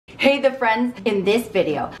Hey the friends, in this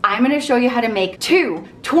video, I'm gonna show you how to make 2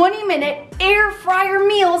 20-minute air fryer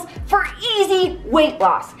meals for easy weight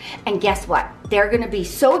loss. And guess what? They're gonna be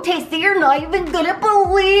so tasty, you're not even gonna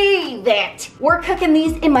believe it. We're cooking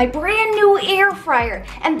these in my brand new air fryer,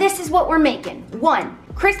 and this is what we're making. 1,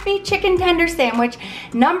 crispy chicken tender sandwich.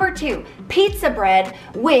 Number 2, pizza bread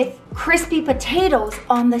with crispy potatoes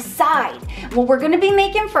on the side. What we're gonna be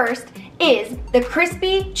making first is the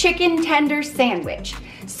crispy chicken tender sandwich.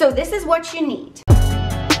 So this is what you need.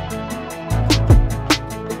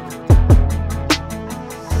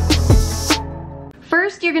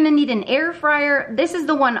 First, you're gonna need an air fryer. This is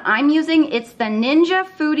the one I'm using. It's the Ninja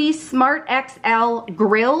Foodie Smart XL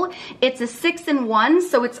Grill. It's a 6-in-1,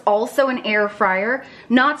 so it's also an air fryer.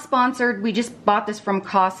 Not sponsored, we just bought this from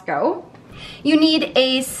Costco. You need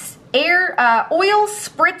a oil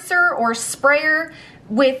spritzer or sprayer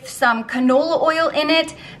with some canola oil in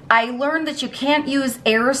it. I learned that you can't use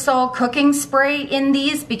aerosol cooking spray in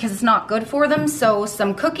these because it's not good for them, so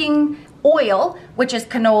some cooking oil, which is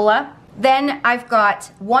canola. Then I've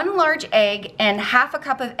got 1 large egg and half a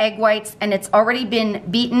cup of egg whites, and it's already been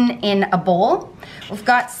beaten in a bowl. We've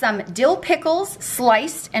got some dill pickles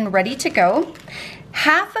sliced and ready to go.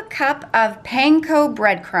 Half a cup of panko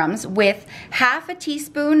breadcrumbs with half a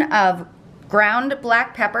teaspoon of ground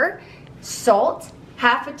black pepper, salt,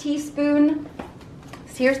 half a teaspoon.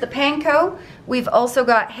 Here's the panko. We've also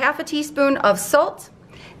got half a teaspoon of salt,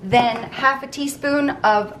 then half a teaspoon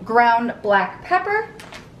of ground black pepper,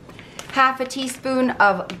 half a teaspoon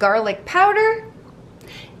of garlic powder,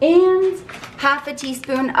 and half a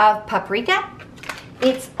teaspoon of paprika.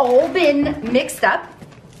 It's all been mixed up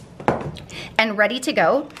and ready to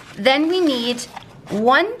go. Then we need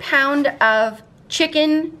 1 pound of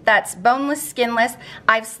chicken that's boneless, skinless.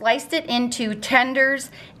 I've sliced it into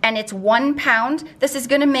tenders and it's 1 pound. This is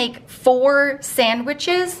gonna make 4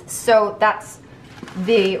 sandwiches, so that's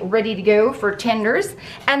the ready to go for tenders.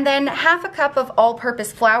 And then half a cup of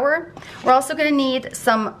all-purpose flour. We're also gonna need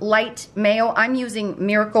some light mayo. I'm using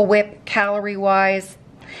Miracle Whip calorie-wise,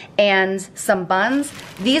 and some buns.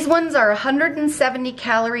 These ones are 170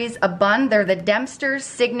 calories a bun. They're the Dempster's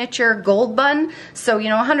Signature Gold Bun. So, you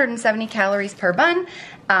know, 170 calories per bun.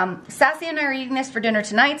 Sassy and I are eating this for dinner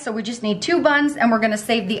tonight, so we just need 2 buns, and we're gonna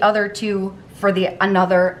save the other 2 for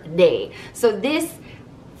another day. So this,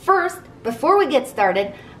 first, before we get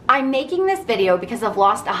started, I'm making this video because I've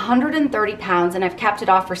lost 130 pounds and I've kept it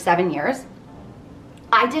off for 7 years.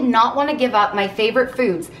 I did not want to give up my favorite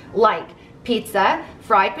foods like pizza,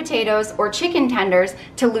 fried potatoes, or chicken tenders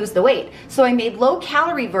to lose the weight. So I made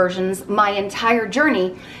low-calorie versions my entire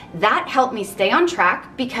journey. That helped me stay on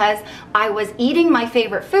track because I was eating my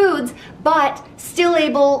favorite foods, but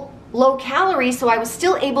still low calorie, so I was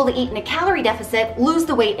still able to eat in a calorie deficit, lose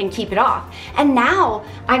the weight, and keep it off. And now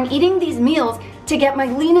I'm eating these meals to get my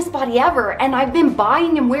leanest body ever, and I've been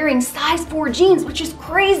buying and wearing size 4 jeans, which is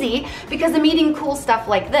crazy because I'm eating cool stuff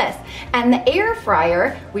like this. And the air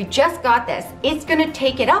fryer, we just got this. It's gonna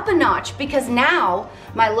take it up a notch because now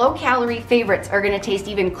my low-calorie favorites are gonna taste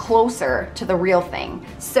even closer to the real thing.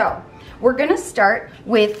 So we're gonna start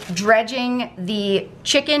with dredging the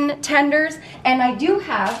chicken tenders, and I do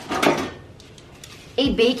have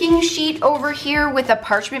a baking sheet over here with a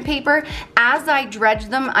parchment paper. As I dredge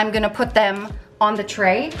them, I'm gonna put them on the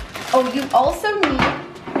tray. Oh, you also need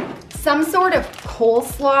some sort of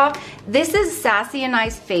coleslaw. This is Sassy and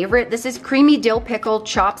I's favorite. This is creamy dill pickle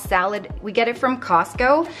chopped salad. We get it from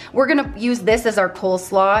Costco. We're gonna use this as our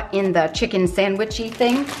coleslaw in the chicken sandwichy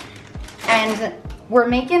thing. And we're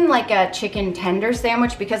making like a chicken tender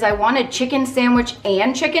sandwich because I wanted chicken sandwich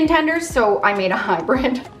and chicken tenders, so I made a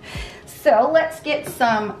hybrid. So let's get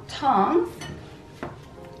some tongs.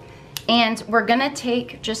 And we're gonna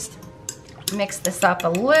just mix this up a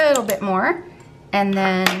little bit more. And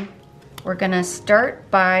then we're gonna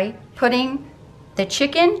start by putting the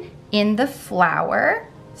chicken in the flour.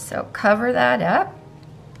 So cover that up.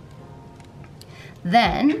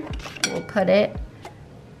 Then we'll put it,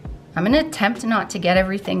 I'm gonna attempt not to get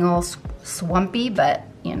everything all swampy, but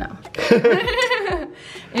you know.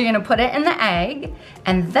 You're gonna put it in the egg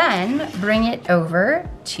and then bring it over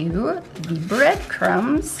to the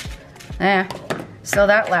breadcrumbs. So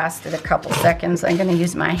that lasted a couple seconds. I'm gonna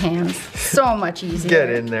use my hands. So much easier. Get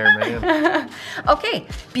in there, man. Okay,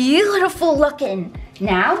 beautiful looking.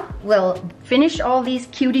 Now we'll finish all these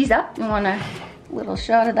cuties up. You want a little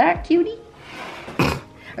shot of that, cutie?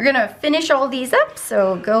 We're gonna finish all these up,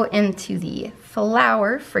 so go into the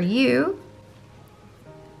flour for you.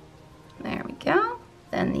 There we go.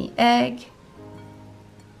 Then the egg.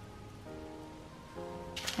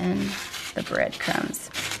 And the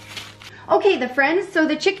breadcrumbs. Okay, the friends, so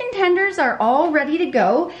the chicken tenders are all ready to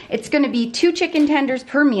go. It's gonna be 2 chicken tenders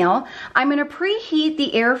per meal. I'm gonna preheat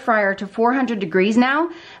the air fryer to 400 degrees now.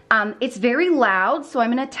 It's very loud, so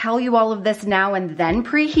I'm gonna tell you all of this now and then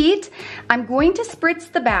preheat. I'm going to spritz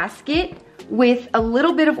the basket with a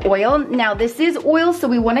little bit of oil. Now this is oil, so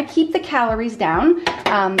we wanna keep the calories down.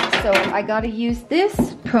 So I gotta use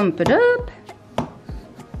this, pump it up.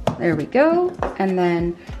 There we go. And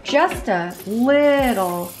then just a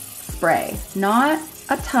little spray, not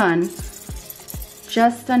a ton,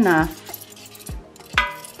 just enough.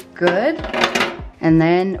 Good. And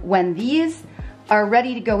then when these are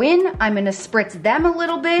ready to go in, I'm gonna spritz them a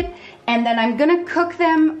little bit, and then I'm gonna cook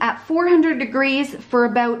them at 400 degrees for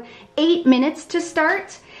about 8 minutes to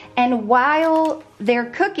start. And while they're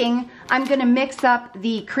cooking, I'm gonna mix up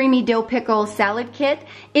the creamy dill pickle salad kit.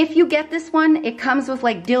 If you get this one, it comes with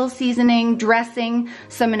like dill seasoning, dressing,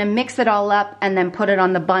 so I'm gonna mix it all up and then put it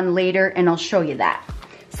on the bun later, and I'll show you that.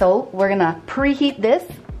 So we're gonna preheat this.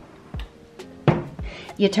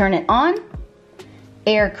 You turn it on,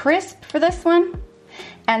 air crisp for this one,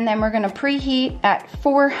 and then we're gonna preheat at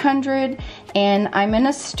 400, and I'm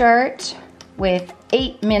gonna start with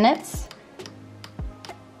 8 minutes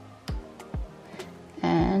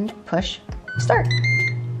and push start.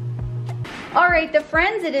 All right, the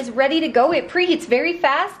friends, it is ready to go. It preheats very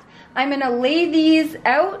fast. I'm gonna lay these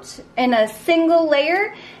out in a single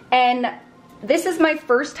layer, and this is my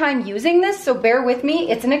first time using this, so bear with me.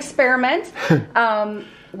 It's an experiment.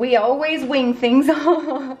 We always wing things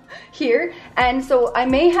here, and so I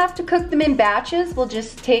may have to cook them in batches. We'll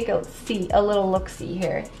just take a little look-see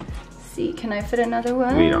here. See, can I fit another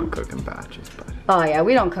one? We don't cook in batches, but. Oh yeah,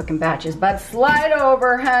 we don't cook in batches, but slide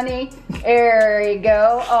over, honey. There you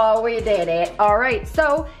go. Oh, we did it. All right,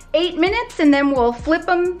 so 8 minutes, and then we'll flip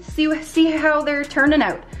them, see how they're turning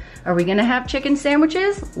out. Are we gonna have chicken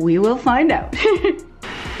sandwiches? We will find out.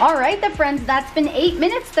 All right, the friends, that's been 8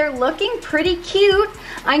 minutes. They're looking pretty cute.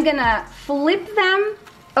 I'm gonna flip them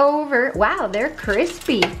over. Wow, they're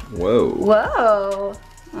crispy. Whoa. Whoa.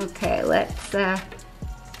 Okay, let's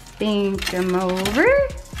think them over.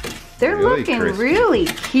 They're Really looking crispy. really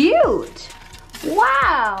cute.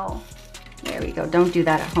 Wow. There we go. Don't do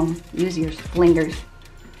that at home. Use your fingers.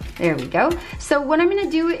 There we go. So what I'm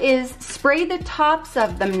gonna do is spray the tops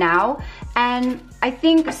of them now. And I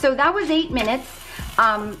think, so that was 8 minutes.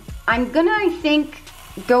 I'm gonna, I think,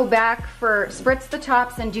 go back for spritz the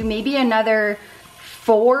tops and do maybe another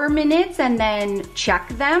 4 minutes and then check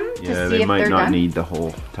them to see if they're done. Yeah, they might not need the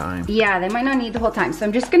whole time. Yeah, they might not need the whole time. So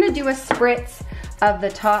I'm just gonna do a spritz of the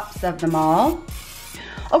tops of them all.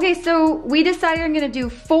 Okay, so we decided I'm gonna do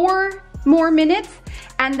 4 more minutes,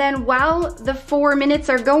 and then while the 4 minutes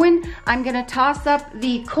are going, I'm gonna toss up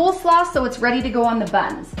the coleslaw so it's ready to go on the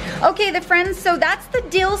buns. Okay, the friends, so that's the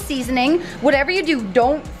dill seasoning. Whatever you do,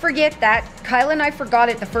 don't forget that. Kyle and I forgot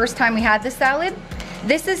it the first time we had the salad.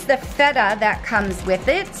 This is the feta that comes with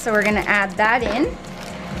it, so we're gonna add that in.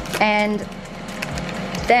 And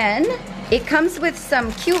then it comes with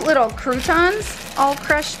some cute little croutons all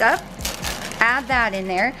crushed up. Add that in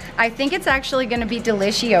there. I think it's actually gonna be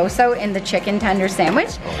delicioso in the chicken tender sandwich.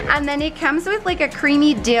 Oh, yeah. And then it comes with like a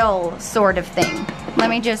creamy dill sort of thing. Let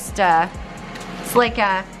me just, it's like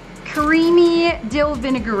a creamy dill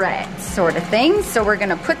vinaigrette sort of thing. So we're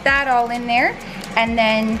gonna put that all in there and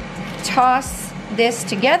then toss this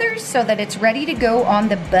together so that it's ready to go on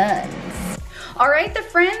the buns. All right, the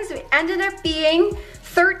friends, it ended up being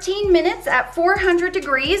 13 minutes at 400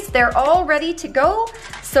 degrees. They're all ready to go.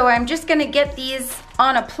 So I'm just gonna get these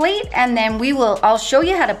on a plate, and then I'll show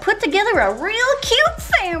you how to put together a real cute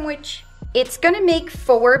sandwich. It's gonna make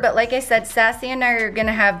 4, but like I said, Sassy and I are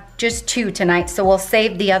gonna have just 2 tonight, so we'll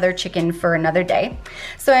save the other chicken for another day.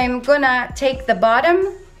 So I'm gonna take the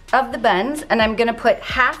bottom of the buns, and I'm gonna put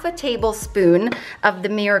half a tablespoon of the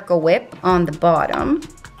Miracle Whip on the bottom.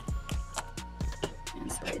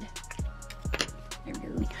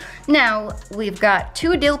 Now, we've got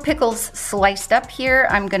 2 dill pickles sliced up here.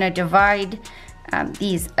 I'm gonna divide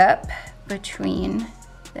these up between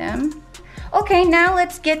them. Okay, now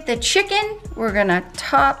let's get the chicken. We're gonna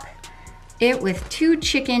top it with 2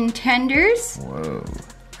 chicken tenders. Whoa.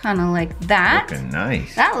 Kind of like that. Looking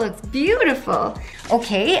nice. That looks beautiful.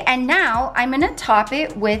 Okay, and now I'm gonna top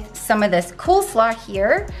it with some of this coleslaw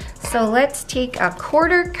here. So let's take a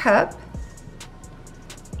 1/4 cup,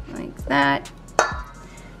 like that.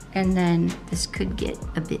 And then this could get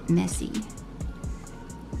a bit messy.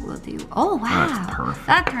 We'll do, oh wow. That's perfect.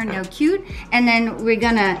 That turned out cute. And then we're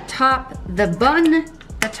gonna top the bun,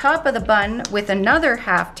 the top of the bun with another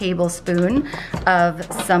half tablespoon of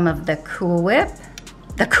some of the Cool Whip.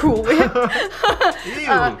 the Cool Whip.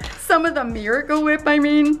 Some of the Miracle Whip, I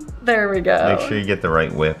mean. There we go. Make sure you get the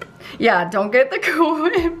right whip. Yeah, don't get the Cool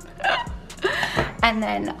Whip. And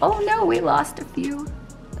then, oh no, we lost a few.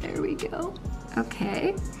 There we go.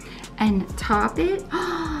 Okay. And top it.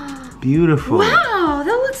 Beautiful. Wow,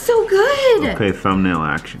 that looks so good. Okay, thumbnail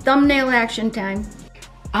action. Thumbnail action time.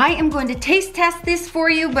 I am going to taste test this for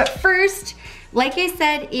you, but first, like I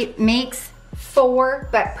said, it makes 4,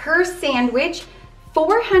 but per sandwich,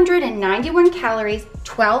 491 calories,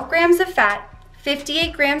 12 grams of fat,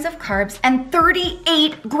 58 grams of carbs, and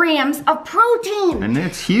 38 grams of protein. And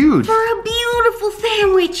that's huge. For a beautiful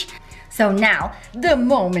sandwich. So now, the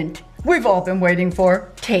moment we've all been waiting for,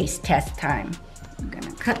 taste test time. I'm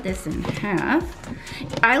gonna cut this in half.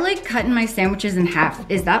 I like cutting my sandwiches in half.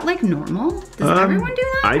 Is that like normal? Does everyone do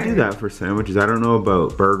that? I do that for sandwiches. I don't know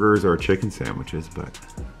about burgers or chicken sandwiches, but.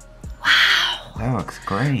 Wow. That looks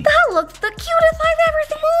great. That looks the cutest I've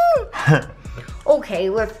ever seen. Okay,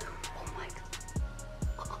 let's, oh my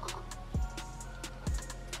God.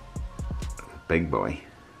 Big boy.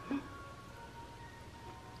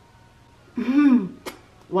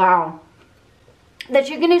 Wow. The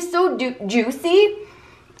chicken is so juicy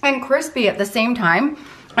and crispy at the same time.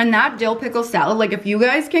 And that dill pickle salad, like if you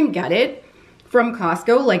guys can get it from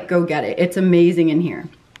Costco, like go get it. It's amazing in here.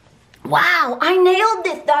 Wow, I nailed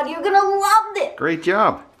this, Dad. You're gonna love this. Great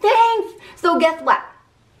job. Thanks. So guess what?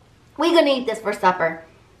 We're gonna eat this for supper.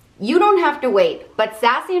 You don't have to wait, but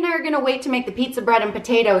Sassy and I are gonna wait to make the pizza bread and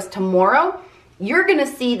potatoes tomorrow. You're gonna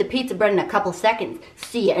see the pizza bread in a couple seconds.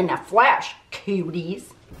 See you in a flash, cuties.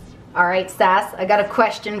 All right, Sass, I got a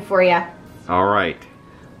question for you. All right.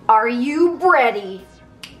 Are you ready?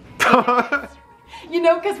 You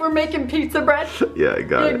know, because we're making pizza bread. Yeah, I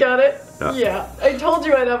got it. You got it? Yeah. Yeah. I told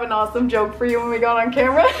you I'd have an awesome joke for you when we got on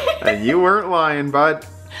camera. And you weren't lying, bud.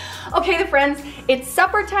 Okay, the friends, it's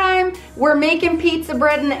supper time. We're making pizza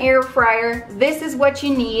bread in the air fryer. This is what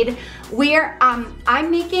you need.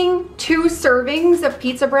 I'm making 2 servings of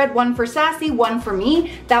pizza bread, 1 for Sassy, 1 for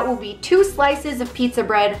me. That will be 2 slices of pizza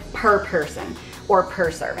bread per person or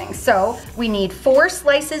per serving. So we need 4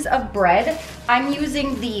 slices of bread. I'm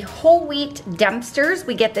using the whole wheat Dempsters.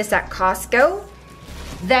 We get this at Costco.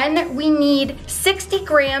 Then we need 60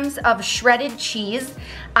 grams of shredded cheese.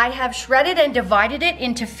 I have shredded and divided it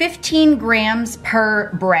into 15 grams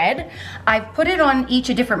per bread. I've put it on each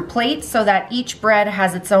a different plate so that each bread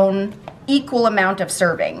has its own equal amount of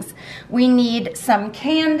servings. We need some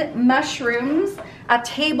canned mushrooms, a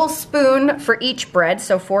tablespoon for each bread,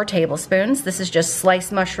 so 4 tablespoons. This is just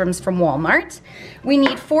sliced mushrooms from Walmart. We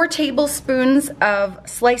need 4 tablespoons of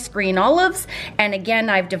sliced green olives, and again,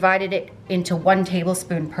 I've divided it into 1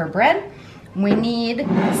 tablespoon per bread. We need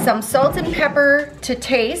some salt and pepper to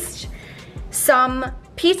taste, some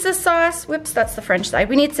pizza sauce. Whoops, that's the French side.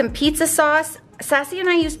 We need some pizza sauce. Sassy and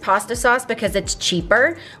I use pasta sauce because it's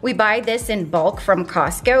cheaper. We buy this in bulk from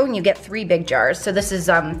Costco and you get 3 big jars. So this is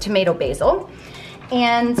tomato basil.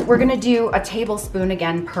 And we're gonna do a tablespoon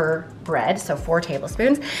again per bread, so 4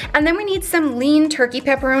 tablespoons. And then we need some lean turkey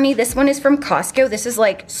pepperoni. This one is from Costco. This is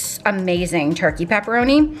like amazing turkey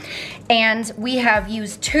pepperoni. And we have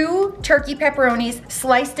used 2 turkey pepperonis,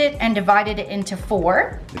 sliced it and divided it into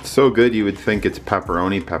 4. It's so good you would think it's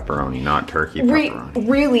pepperoni, not turkey pepperoni.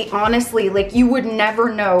 Really, honestly, like you would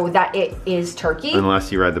never know that it is turkey. Unless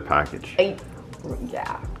you read the package.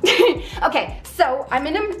 Yeah. Okay, so I'm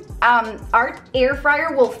gonna, our air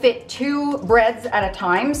fryer will fit 2 breads at a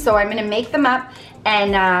time, so I'm gonna make them up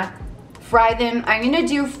and fry them. I'm gonna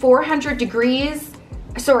do 400 degrees,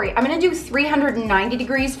 sorry, I'm gonna do 390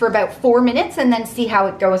 degrees for about 4 minutes and then see how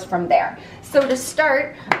it goes from there. So to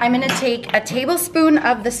start, I'm gonna take a tablespoon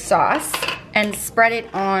of the sauce and spread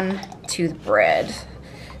it on to the bread.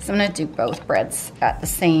 So I'm gonna do both breads at the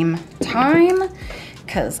same time,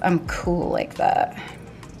 because I'm cool like that.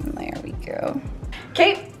 And there we go.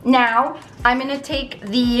 Okay, now I'm gonna take I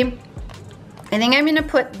think I'm gonna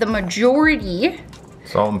put the majority.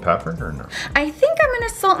 Salt and pepper or no? I think I'm gonna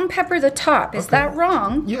salt and pepper the top. Is that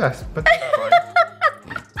wrong? Yes, but that's fine.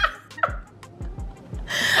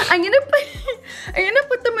 I'm gonna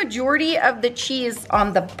put the majority of the cheese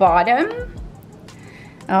on the bottom.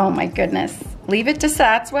 Oh my goodness. Leave it to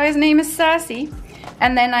That's why his name is Sassy.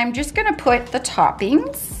 And then I'm just gonna put the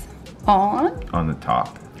toppings on. On the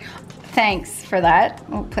top. Thanks for that.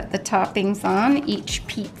 We'll put the toppings on each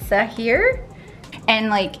pizza here. And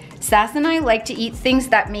like, Sass and I like to eat things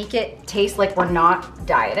that make it taste like we're not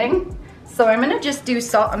dieting. So I'm gonna just do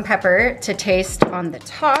salt and pepper to taste on the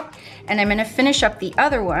top. And I'm gonna finish up the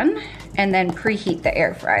other one and then preheat the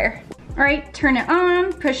air fryer. All right, turn it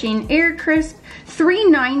on, pushing air crisp.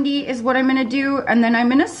 390 is what I'm gonna do, and then I'm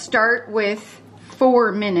gonna start with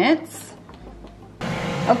 4 minutes.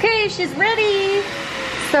 Okay, she's ready.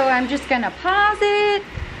 So I'm just gonna pause it.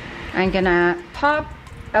 I'm gonna pop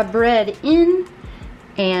a bread in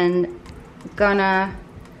and gonna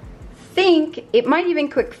think it might even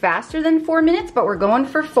cook faster than 4 minutes, but we're going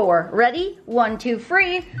for 4. Ready? 1, 2,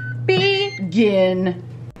 3, begin.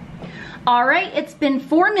 All right, it's been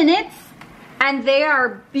 4 minutes and they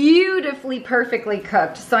are beautifully, perfectly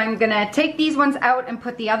cooked. So I'm gonna take these ones out and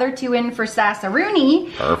put the other 2 in for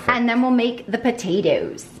Sassaruni. Perfect. And then we'll make the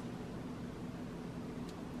potatoes.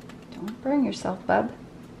 Don't burn yourself, bub.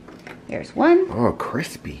 There's 1. Oh,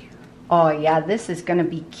 crispy. Oh yeah, this is gonna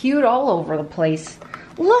be cute all over the place.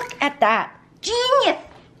 Look at that. Genius!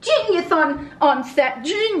 Genius on set,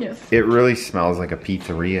 genius. It really smells like a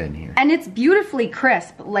pizzeria in here. And it's beautifully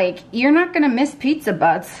crisp. Like, you're not gonna miss pizza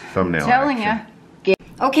buds. Thumbnail I'm telling you. action.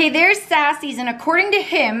 Okay, there's Sassy's, and according to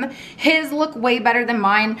him, his look way better than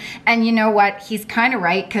mine. And you know what? He's kind of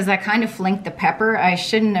right, because I kind of flinked the pepper. I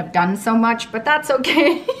shouldn't have done so much, but that's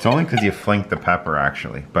okay. It's only because you flinked the pepper,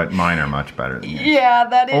 actually. But mine are much better than yours. Yeah,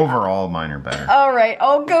 that is. Overall, mine are better. All right,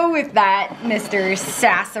 I'll go with that, Mr.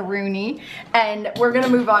 Sassaruni. And we're gonna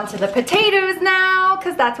move on to the potatoes now,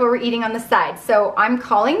 because that's what we're eating on the side. So I'm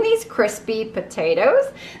calling these crispy potatoes.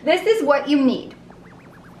 This is what you need.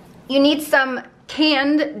 You need some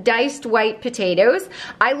canned diced white potatoes.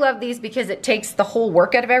 I love these because it takes the whole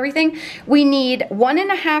work out of everything. We need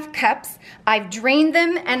 1.5 cups. I've drained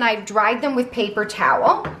them and I've dried them with paper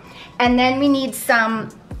towel. And then we need some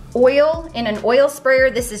oil in an oil sprayer.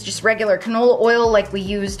 This is just regular canola oil like we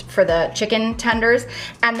used for the chicken tenders.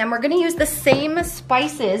 And then we're gonna use the same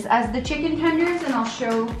spices as the chicken tenders, and I'll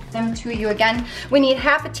show them to you again. We need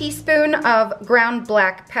 1/2 teaspoon of ground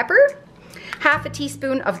black pepper, 1/2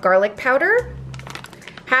 teaspoon of garlic powder,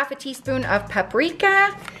 1/2 teaspoon of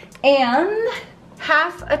paprika, and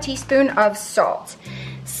 1/2 teaspoon of salt.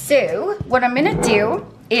 So what I'm gonna do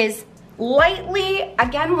is lightly,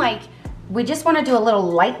 again, like we just wanna do a little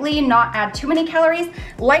lightly, not add too many calories,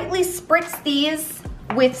 lightly spritz these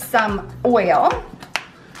with some oil.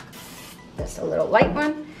 Just a little light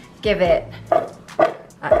one. Give it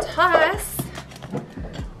a toss.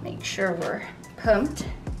 Make sure we're pumped.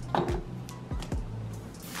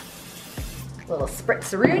 Little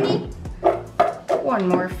spritzaroonie. 1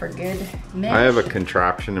 more for good measure. I have a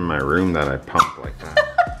contraption in my room that I pump like that.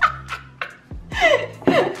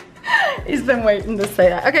 He's been waiting to say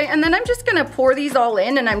that. Okay, and then I'm just gonna pour these all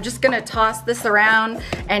in, and I'm just gonna toss this around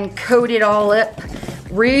and coat it all up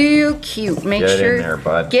real cute. Make Get sure, in there,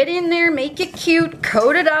 bud. Get in there, make it cute,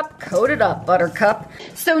 coat it up, buttercup.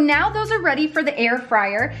 So now those are ready for the air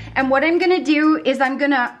fryer, and what I'm gonna do is I'm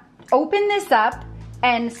gonna open this up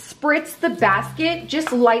and spritz the basket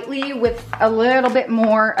just lightly with a little bit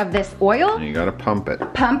more of this oil. And you gotta pump it.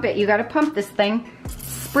 Pump it, you gotta pump this thing.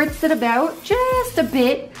 Spritz it about just a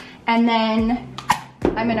bit, and then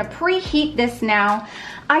I'm gonna preheat this now.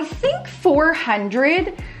 I think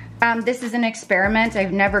 400, this is an experiment.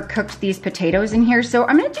 I've never cooked these potatoes in here, so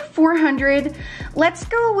I'm gonna do 400. Let's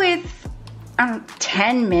go with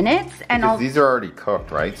 10 minutes, and These are already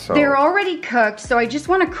cooked, right? So they're already cooked, so I just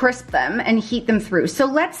want to crisp them and heat them through. So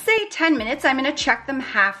let's say 10 minutes. I'm going to check them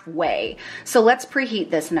halfway. So let's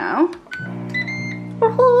preheat this now.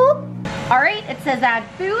 All right, it says add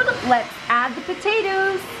food. Let's add the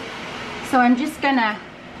potatoes. So I'm just going to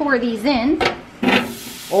pour these in.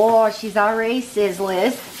 Oh, she's already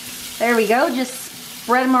sizzling. There we go. Just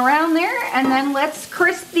spread them around there, and then let's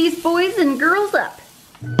crisp these boys and girls up.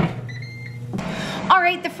 All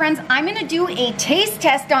right, the friends, I'm gonna do a taste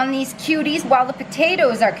test on these cuties while the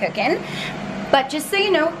potatoes are cooking. But just so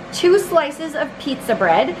you know, 2 slices of pizza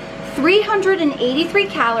bread, 383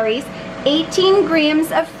 calories, 18 grams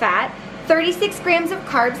of fat, 36 grams of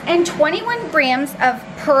carbs, and 21 grams of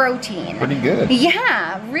protein. pretty good.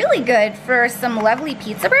 Yeah, really good for some lovely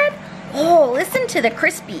pizza bread. Oh, listen to the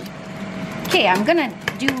crispy. Okay, I'm gonna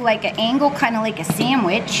do like an angle, kind of like a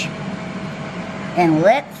sandwich. And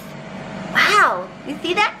let's, wow, you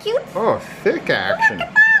see that cute? Oh, thick action.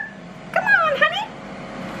 Come on, honey.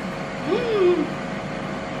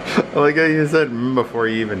 I like how you said before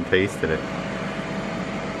you even tasted it.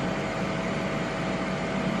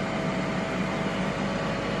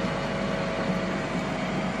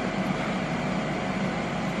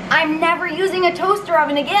 I'm never using a toaster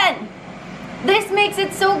oven again. This makes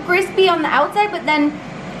it so crispy on the outside, but then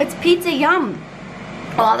it's pizza yum.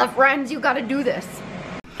 Oh, the friends, you gotta do this.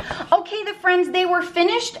 Okay, the friends, they were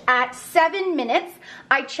finished at 7 minutes.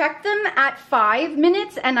 I checked them at 5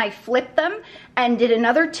 minutes and I flipped them and did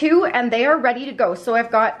another 2 and they are ready to go. So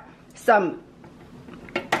I've got some,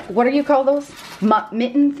 what do you call those?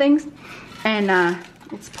 Mitten things. And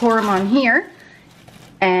let's pour them on here.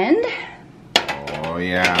 And oh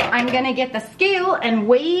yeah, I'm gonna get the scale and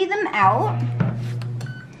weigh them out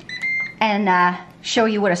and show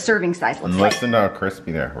you what a serving size looks like. Listen to how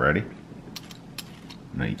crispy they're. Ready?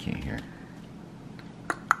 No, you can't hear.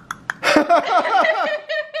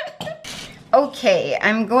 Okay,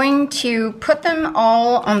 I'm going to put them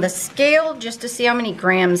all on the scale just to see how many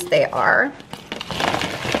grams they are.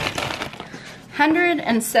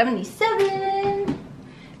 177.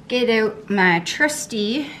 Get out my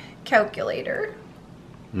trusty calculator.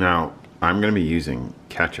 Now, I'm gonna be using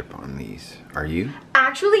ketchup on these. Are you?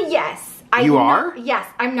 Actually, yes. You are? Yes,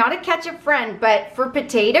 I'm not a ketchup friend, but for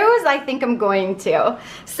potatoes, I think I'm going to.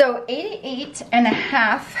 So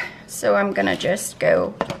 88.5. So I'm gonna just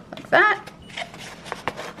go like that.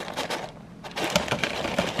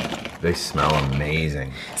 They smell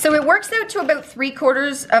amazing. So it works out to about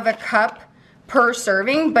 3/4 of a cup per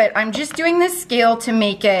serving, but I'm just doing this scale to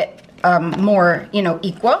make it more, you know,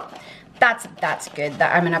 equal. That's good.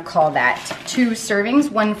 I'm gonna call that 2 servings,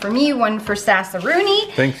 one for me, one for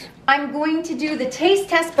Sassaruni. Thanks. I'm going to do the taste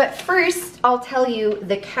test, but first I'll tell you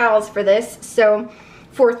the calories for this. So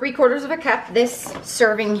for 3/4 of a cup, this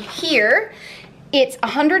serving here, it's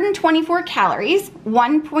 124 calories,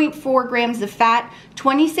 1.4 grams of fat,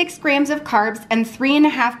 26 grams of carbs, and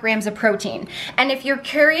 3.5 grams of protein. And if you're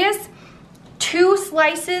curious, 2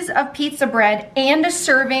 slices of pizza bread and a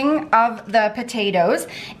serving of the potatoes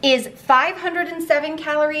is 507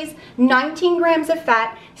 calories, 19 grams of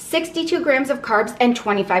fat, 62 grams of carbs, and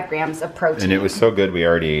 25 grams of protein. And it was so good we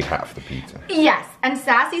already ate half the pizza. Yes, and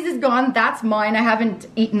Sassy's is gone. That's mine. I haven't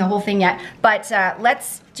eaten the whole thing yet. But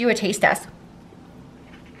let's do a taste test.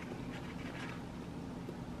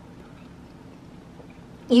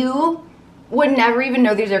 You would never even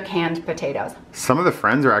know these are canned potatoes. Some of the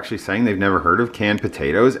friends are actually saying they've never heard of canned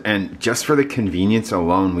potatoes, and just for the convenience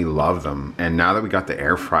alone, we love them. And now that we got the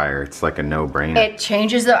air fryer, it's like a no-brainer. It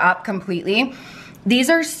changes it up completely. These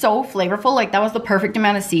are so flavorful. Like, that was the perfect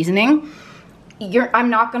amount of seasoning. I'm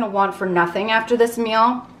not gonna want for nothing after this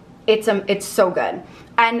meal. It's so good.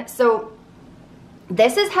 And so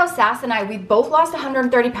this is how Sass and I, we both lost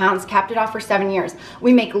 130 pounds, capped it off for 7 years.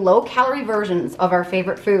 We make low-calorie versions of our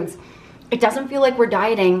favorite foods. It doesn't feel like we're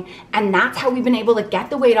dieting, and that's how we've been able to get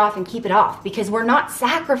the weight off and keep it off, because we're not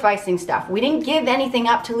sacrificing stuff. We didn't give anything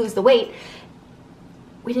up to lose the weight.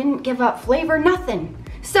 We didn't give up flavor, nothing.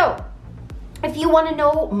 So, if you want to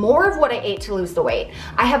know more of what I ate to lose the weight,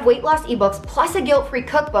 I have weight loss ebooks plus a guilt-free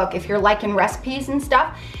cookbook if you're liking recipes and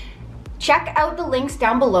stuff. Check out the links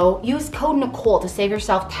down below. Use code Nicole to save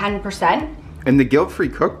yourself 10%. And the guilt-free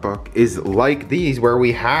cookbook is like these, where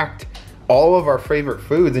we hacked all of our favorite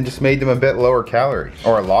foods and just made them a bit lower calorie,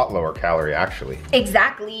 or a lot lower calorie actually.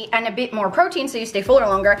 Exactly, and a bit more protein so you stay fuller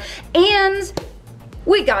longer. And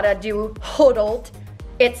we gotta do huddled.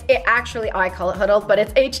 Actually, I call it huddled, but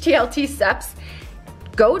it's HTLT SEPs.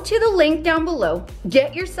 Go to the link down below,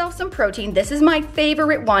 get yourself some protein. This is my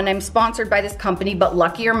favorite one. I'm sponsored by this company, but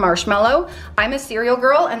Luckier Marshmallow. I'm a cereal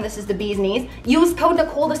girl, and this is the bee's knees. Use code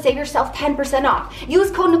Nicole to save yourself 10% off.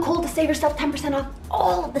 Use code Nicole to save yourself 10% off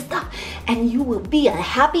all of the stuff, and you will be a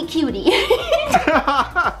happy cutie.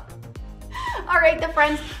 All right, the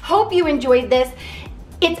friends, hope you enjoyed this.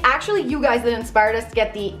 It's actually you guys that inspired us to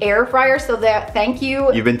get the air fryer, so thank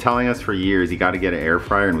you. You've been telling us for years you got to get an air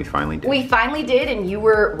fryer, and we finally did. We finally did, and you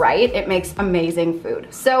were right. It makes amazing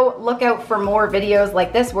food. So look out for more videos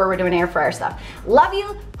like this where we're doing air fryer stuff. Love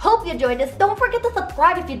you. Hope you enjoyed this. Don't forget to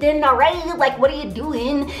subscribe if you didn't already. Like, what are you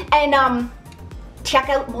doing? And check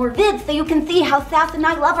out more vids so you can see how Sass and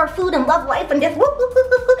I love our food and love life and just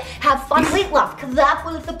have fun weight loss, because that's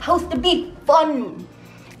what it's supposed to be, fun.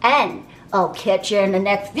 And I'll catch you in the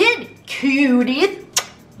next vid, cuties.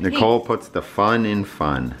 Nicole puts the fun in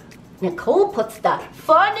fun. Nicole puts the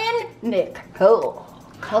fun in Nicole.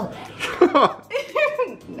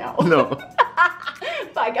 No. No.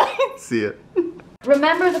 Bye, guys. See ya.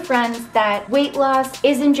 Remember, the friends, that weight loss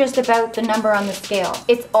isn't just about the number on the scale.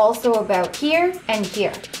 It's also about here and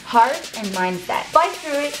here. Heart and mindset. Fight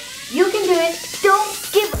through it. You can do it. Don't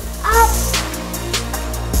give up.